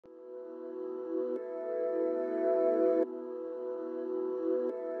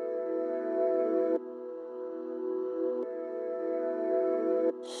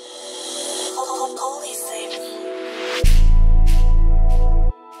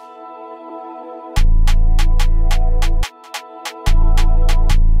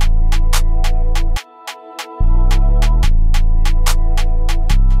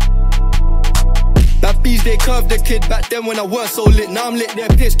they curved the kid back then when I weren't so lit. Now I'm lit, they're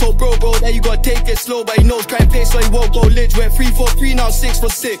pissed. Told bro, that you gotta take it slow, but he knows crime pace, so he won't go lit. Went 3 for 3, now 6 for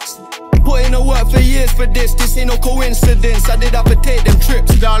 6. Put in the work for years for this ain't no coincidence. I did have to take them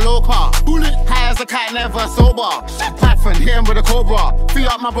trips. The local, high as a cat, never sober. Python, hit him with a cobra. Free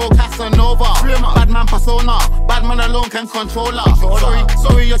up my bro Casanova. Bad man persona, bad man alone can control her.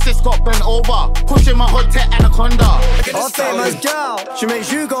 Sorry, your sis got bent over. Pushing my hood tech anaconda. Our famous girl, she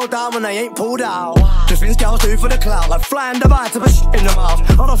makes you go down when I ain't pulled out. Just things girls do for the clout, like flying the bite to put shit in the mouth.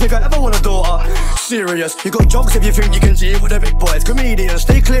 I don't think I ever want a daughter. Serious, you got jokes if you think you can G with the big boys. Comedians,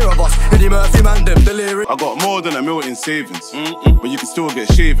 stay clear of us. Eddie Murphy, man, them delirious. I got more than $1 million in savings, but you can still get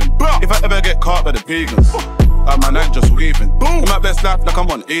shaven. If I ever get caught by the pagans, I'm my night just waving. In my best life, like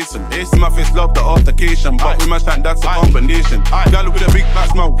I'm on Ace in my face, love the altercation, but with my stand, that's a combination. Girl with a big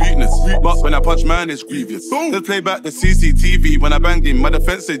back's my weakness, but when I punch man, it's grievous. They'll play back the CCTV when I banged him. My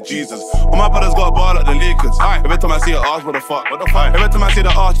defense said Jesus. All my brothers got a ball like the Lakers. Every time I see an arch, what the fuck? Every time I see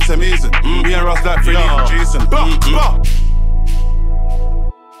the arch, it's amazing. Me and Russ like Freddie and Jason.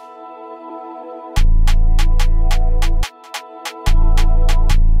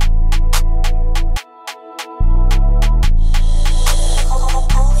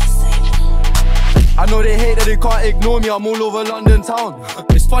 I know they hate that they can't ignore me, I'm all over London town.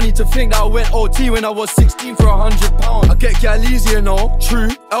 It's funny to think that I went OT when I was 16 for £100. I get gal easy, you know, true.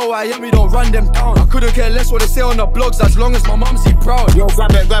 LYM, we don't run them down. I couldn't care less what they say on the blogs as long as my mum's proud. Yo,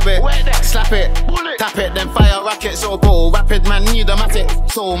 grab it, slap it, tap it, then fire racket. So go rapid, man, need a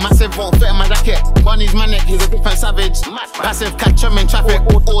matic. So massive, won't fit in my jacket. Bunny's manic, he's a different savage. Passive, catch him in traffic.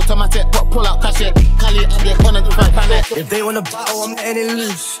 Automatic, pull out, catch it. Cali, addict, on a different planet. If they wanna battle, I'm letting it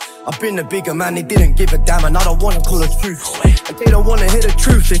loose. I've been a bigger man, they didn't give a damn, and I don't wanna call the truth. And they don't wanna hear the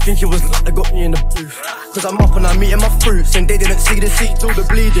truth, they think it was luck that got me in the booth. Cause I'm up and I'm eating my fruits, and they didn't see the seed till the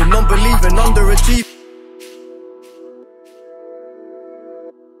bleeding. Non-believing, underachieving.